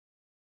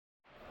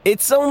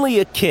It's only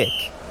a kick,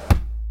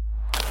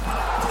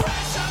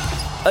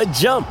 a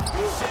jump,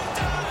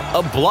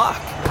 a block.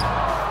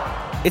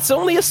 It's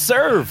only a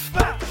serve.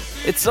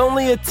 It's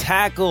only a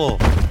tackle,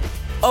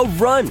 a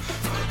run.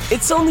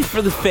 It's only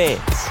for the fans.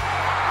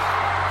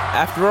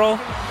 After all,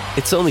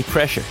 it's only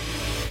pressure.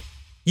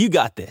 You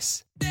got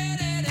this.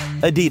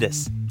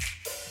 Adidas.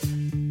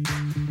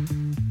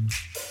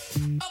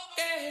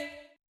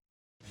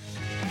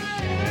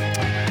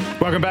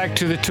 Welcome back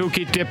to the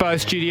Toolkit Depot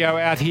studio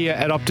out here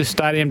at Optus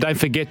Stadium. Don't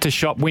forget to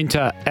shop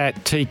winter at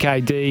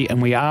TKD,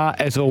 and we are,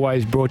 as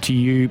always, brought to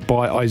you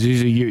by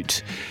Isuzu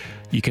Utes.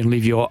 You can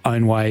live your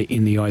own way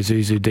in the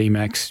Isuzu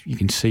D-Max. You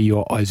can see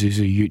your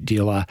Isuzu Ute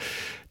dealer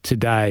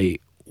today.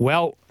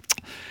 Well,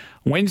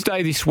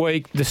 Wednesday this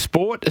week, the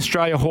Sport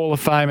Australia Hall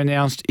of Fame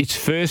announced its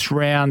first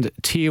round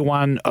Tier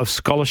 1 of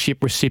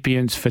scholarship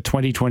recipients for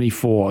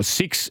 2024.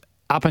 6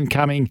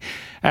 up-and-coming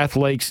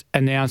athletes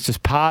announced as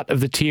part of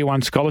the Tier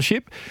 1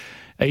 scholarship.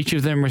 Each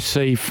of them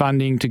received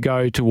funding to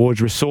go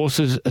towards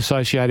resources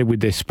associated with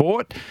their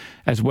sport,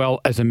 as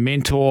well as a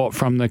mentor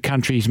from the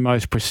country's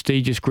most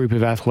prestigious group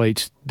of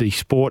athletes, the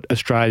Sport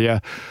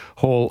Australia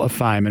Hall of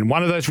Fame. And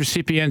one of those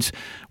recipients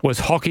was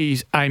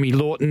hockey's Amy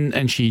Lawton,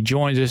 and she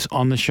joins us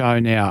on the show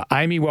now.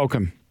 Amy,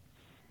 welcome.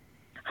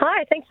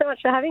 Hi, thanks so much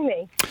for having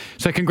me.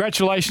 So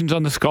congratulations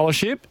on the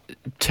scholarship.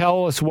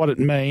 Tell us what it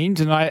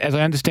means. And as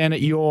I understand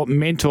it, your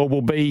mentor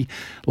will be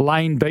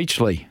Lane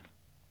Beachley.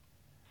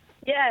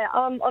 Yeah,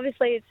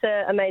 obviously it's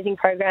an amazing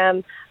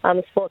program.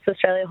 The Sports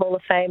Australia Hall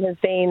of Fame has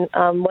been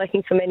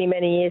working for many,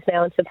 many years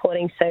now and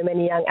supporting so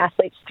many young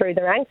athletes through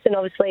the ranks. And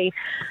obviously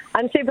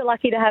I'm super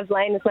lucky to have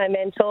Lane as my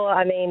mentor.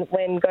 I mean,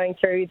 when going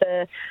through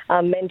the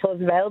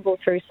mentors available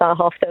through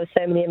Starhoff, there were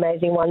so many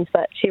amazing ones,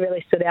 but she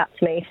really stood out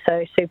to me.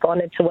 So super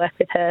honoured to work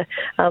with her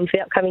for the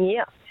upcoming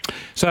year.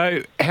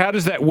 So how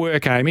does that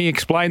work, Amy?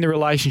 Explain the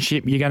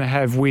relationship you're going to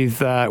have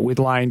with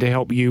Lane to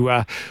help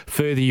you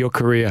further your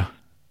career.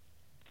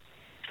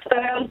 So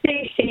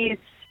obviously she's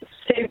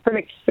super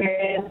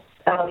experienced,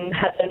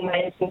 has an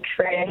amazing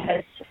career,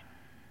 has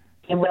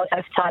world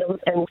class titles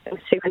and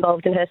super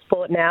involved in her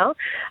sport now.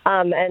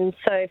 And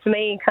so for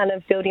me, kind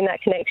of building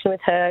that connection with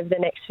her over the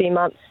next few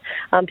months,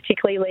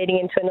 particularly leading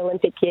into an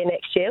Olympic year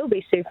next year, will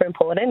be super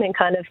important, and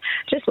kind of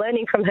just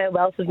learning from her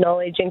wealth of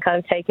knowledge and kind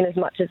of taking as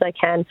much as I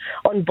can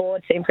on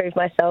board to improve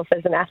myself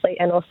as an athlete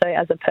and also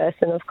as a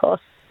person, of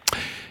course.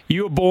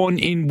 You were born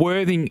in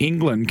Worthing,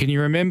 England. Can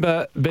you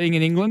remember being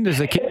in England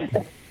as a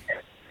kid?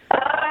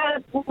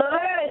 No,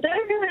 I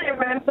don't really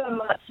remember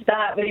much of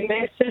that. We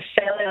moved to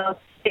Australia when I was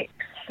 6,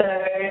 so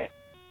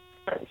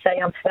I'd say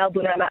I'm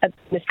Melbourne. I'm at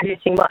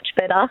producing much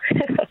better.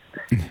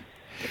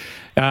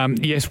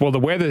 Yes, well, the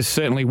weather's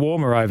certainly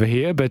warmer over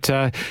here, but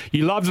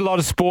you loved a lot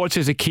of sports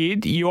as a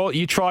kid.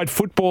 You tried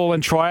football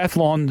and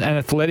triathlon and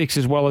athletics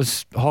as well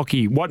as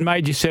hockey. What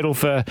made you settle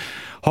for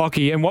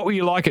hockey, and what were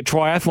you like at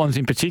triathlons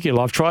in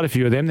particular? I've tried a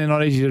few of them. They're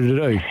not easy to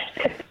do.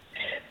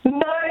 No,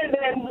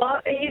 they're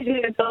not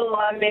easy at all.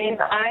 I mean,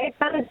 I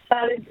kind of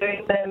started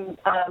doing them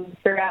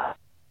throughout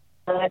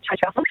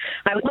triathlon.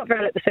 I was not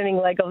very good at the swimming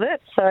leg of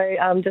it,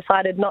 so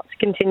decided not to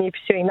continue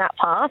pursuing that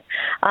path.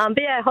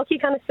 But yeah, hockey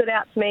kind of stood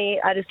out to me.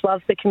 I just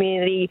love the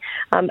community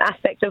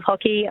aspect of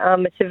hockey.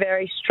 It's a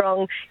very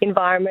strong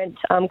environment,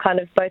 kind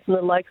of both on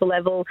the local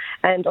level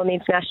and on the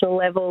international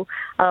level.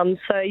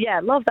 So yeah,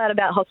 love that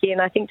about hockey,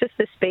 and I think just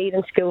the speed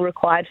and skill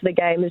required for the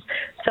game is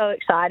so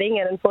exciting,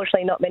 and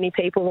unfortunately not many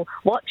people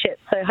watch it.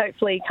 So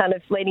hopefully kind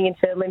of leading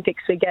into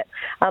Olympics we get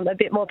a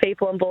bit more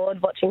people on board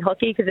watching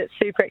hockey, because it's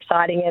super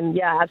exciting, and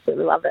yeah,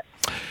 absolutely love it.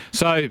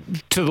 So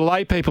to the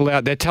lay people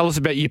out there, tell us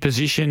about your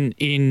position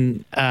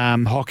in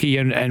hockey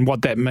and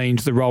what that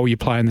means, the role you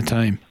play in the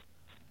team.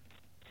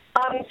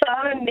 So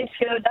I'm a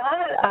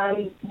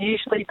midfielder,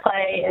 usually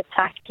play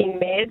attacking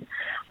mid,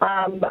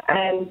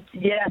 and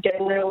yeah,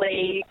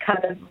 generally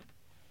kind of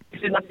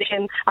in my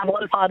position, a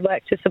lot of hard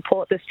work to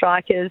support the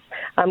strikers,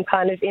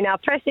 kind of in our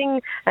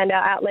pressing and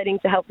our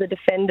outletting to help the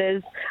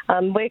defenders.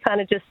 We're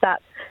kind of just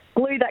that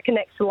glue that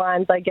connects the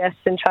lines, I guess,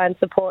 and try and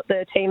support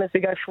the team as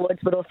we go forwards,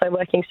 but also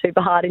working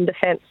super hard in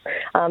defence.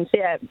 So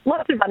yeah,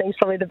 lots of running is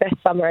probably the best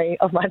summary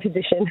of my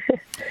position.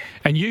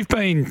 And you've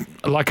been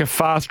like a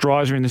fast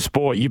riser in the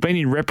sport. You've been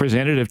in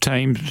representative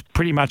teams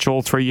pretty much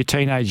all through your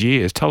teenage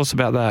years. Tell us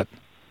about that.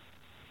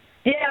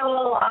 Yeah,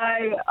 well,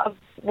 I've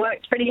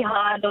worked pretty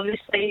hard,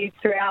 obviously,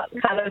 throughout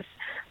kind of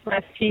my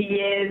few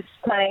years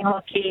playing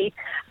hockey.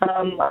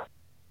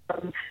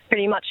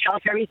 Pretty much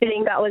tried for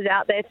everything that was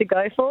out there to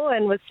go for,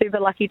 and was super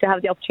lucky to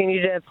have the opportunity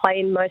to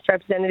play in most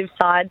representative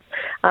sides,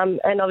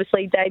 and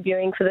obviously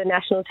debuting for the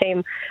national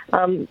team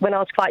when I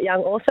was quite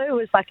young also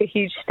was like a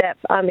huge step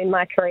in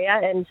my career,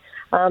 and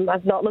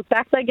I've not looked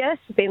back, I guess.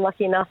 Been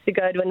lucky enough to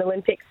go to an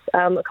Olympics,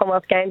 a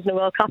Commonwealth Games and a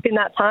World Cup in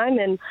that time,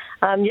 and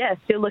yeah,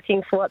 still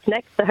looking for what's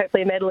next, so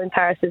hopefully a medal in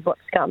Paris is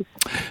what's to come.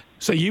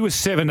 So you were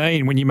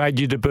 17 when you made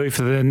your debut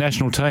for the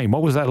national team.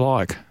 What was that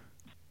like?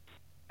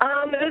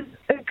 It was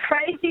a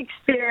crazy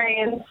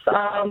experience.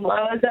 I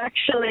was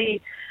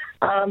actually,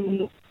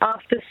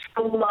 after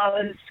school, I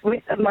was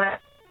with my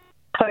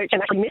coach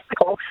and actually missed the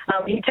call.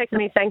 He texted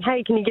me saying,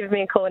 hey, can you give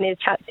me a call? And he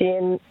chat to you.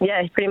 And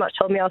yeah, he pretty much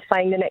told me I was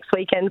playing the next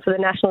weekend for the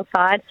national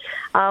side.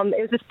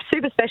 It was a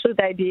super special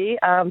debut.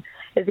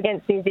 It was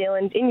against New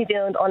Zealand, in New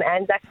Zealand on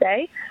Anzac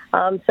Day.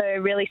 So a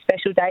really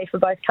special day for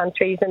both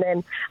countries, and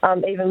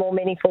then even more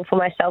meaningful for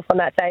myself on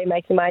that day,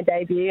 making my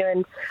debut.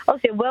 And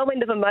obviously a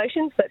whirlwind of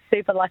emotions, but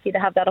super lucky to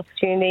have that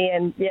opportunity,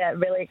 and yeah,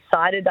 really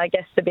excited, I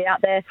guess, to be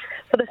out there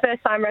for the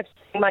first time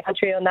representing my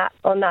country on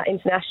that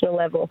international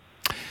level.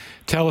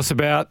 Tell us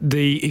about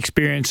the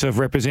experience of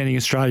representing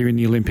Australia in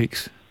the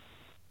Olympics.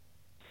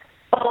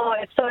 Oh,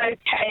 it's so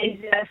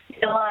crazy. I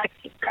feel like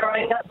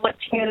growing up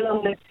watching it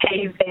on the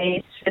TV,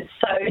 it's just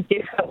so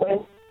different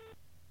when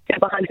you're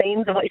behind the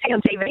scenes of what you see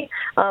on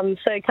TV.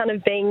 So kind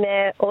of being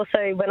there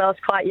also when I was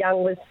quite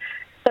young was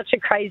such a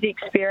crazy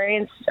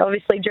experience.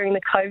 Obviously during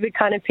the COVID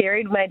kind of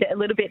period made it a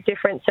little bit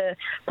different to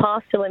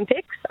past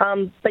Olympics.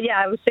 But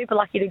yeah, I was super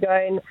lucky to go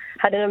and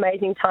had an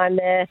amazing time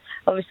there.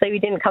 Obviously we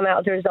didn't come out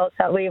with the results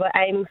that we were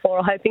aiming for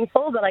or hoping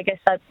for, but I guess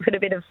that put a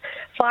bit of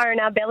fire in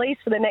our bellies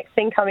for the next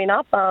thing coming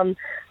up,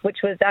 which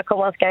was our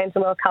Commonwealth Games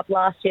and World Cup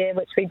last year,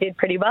 which we did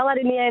pretty well at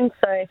in the end.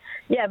 So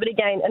yeah, but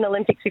again, an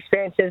Olympics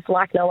experience is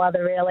like no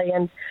other really,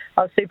 and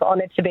I was super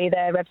honoured to be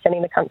there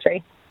representing the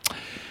country.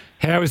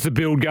 How is the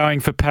build going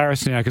for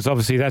Paris now? Because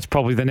obviously that's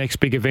probably the next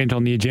big event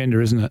on the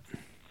agenda, isn't it?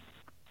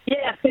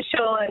 Yeah, for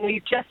sure. And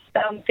we've just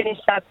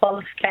finished our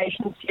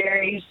qualification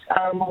series,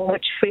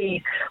 which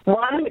we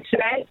won, which is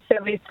great.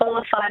 So we've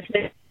qualified for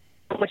this,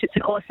 which is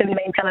awesome. I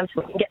mean, kind of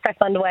we can get prep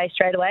underway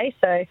straight away.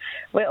 So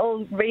we're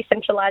all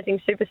re-centralising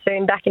super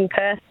soon back in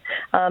Perth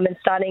and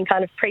starting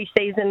kind of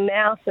pre-season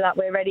now so that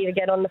we're ready to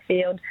get on the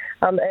field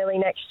early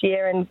next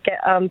year and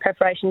get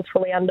preparations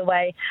fully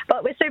underway.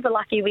 But we're super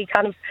lucky. We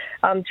kind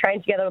of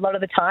train together a lot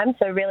of the time.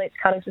 So really it's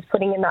kind of just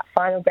putting in that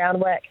final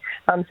groundwork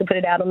to put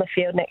it out on the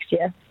field next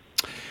year.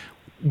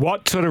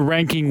 What sort of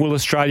ranking will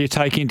Australia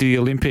take into the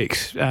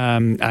Olympics?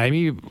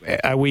 Amy,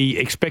 are we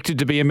expected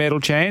to be a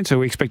medal chance or are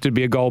we expected to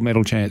be a gold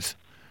medal chance?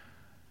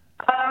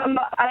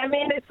 I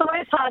mean, it's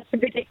always hard to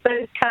predict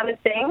those kind of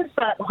things,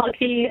 but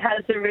hockey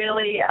has a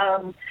really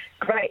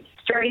great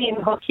history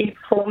in hockey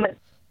performance.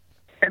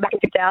 Back in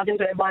 2000,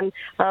 we won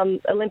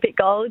Olympic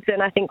golds,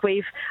 and I think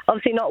we've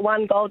obviously not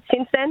won gold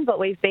since then, but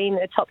we've been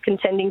a top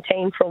contending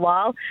team for a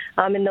while.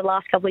 In the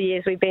last couple of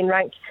years, we've been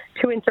ranked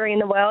 2 and 3 in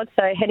the world,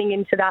 so heading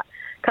into that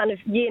kind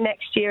of year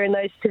next year in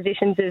those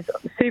positions is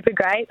super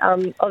great.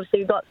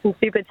 Obviously, we've got some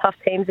super tough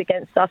teams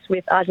against us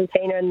with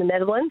Argentina and the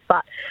Netherlands,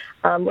 but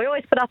we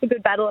always put up a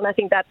good battle, and I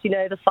think that's,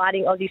 the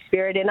fighting Aussie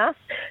spirit in us.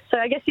 So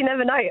I guess you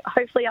never know.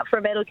 Hopefully up for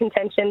a medal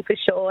contention for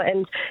sure,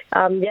 and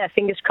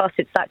fingers crossed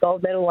it's that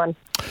gold medal one.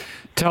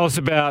 Tell us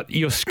about,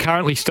 you're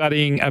currently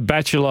studying a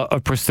Bachelor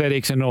of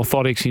Prosthetics and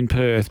Orthotics in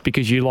Perth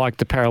because you like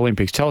the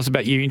Paralympics. Tell us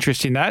about your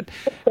interest in that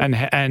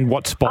and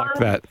what sparked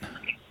that.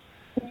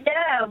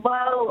 Yeah,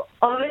 well,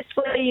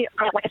 obviously,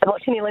 like I said,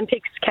 watching the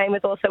Olympics came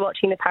with also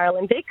watching the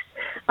Paralympics,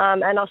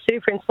 and I was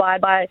super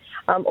inspired by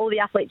all the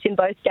athletes in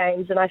both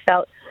games, and I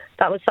felt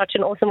that was such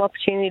an awesome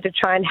opportunity to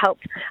try and help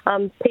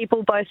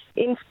people both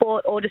in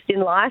sport or just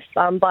in life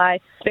by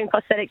doing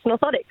prosthetics and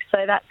orthotics.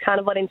 So that's kind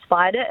of what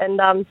inspired it,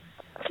 and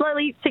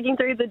slowly ticking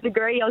through the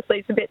degree. Obviously,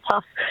 it's a bit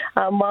tough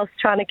whilst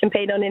trying to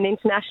compete on an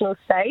international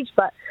stage,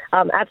 but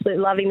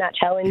absolutely loving that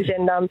challenge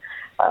and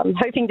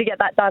hoping to get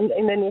that done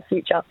in the near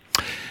future.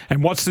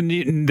 And what's the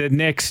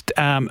next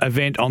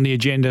event on the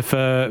agenda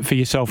for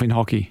yourself in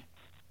hockey?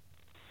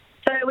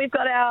 So we've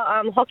got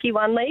our Hockey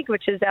One League,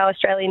 which is our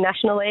Australian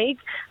National League,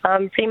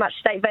 pretty much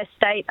state versus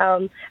state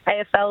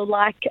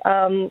AFL-like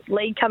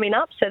league coming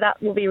up. So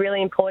that will be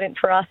really important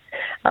for us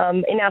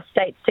in our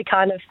states to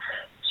kind of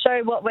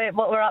show what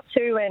we're up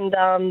to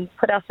and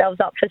put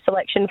ourselves up for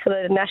selection for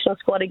the national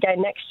squad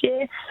again next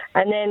year,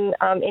 and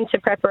then into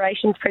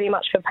preparations pretty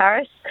much for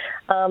Paris.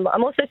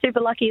 I'm also super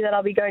lucky that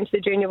I'll be going to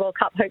the Junior World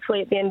Cup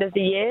hopefully at the end of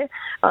the year,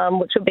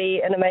 which will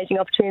be an amazing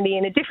opportunity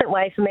in a different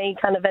way for me,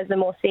 kind of as a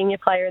more senior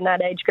player in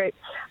that age group,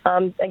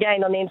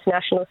 again on the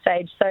international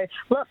stage. So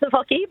lots of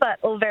hockey, but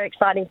all very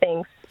exciting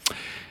things.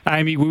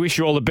 Amy, we wish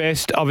you all the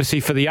best, obviously,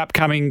 for the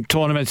upcoming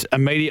tournaments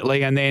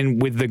immediately and then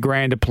with the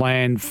grander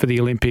plan for the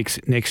Olympics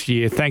next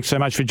year. Thanks so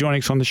much for joining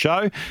us on the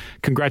show.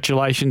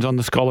 Congratulations on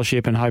the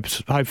scholarship and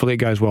hopefully it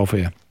goes well for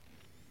you.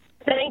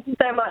 Thank you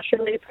so much.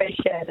 Really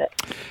appreciate it.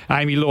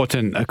 Amy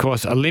Lawson, of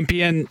course,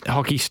 Olympian,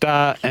 hockey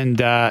star and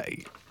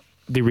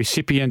the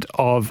recipient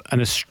of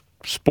an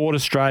Sport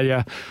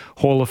Australia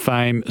Hall of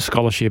Fame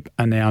scholarship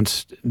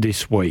announced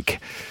this week.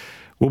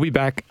 We'll be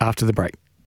back after the break.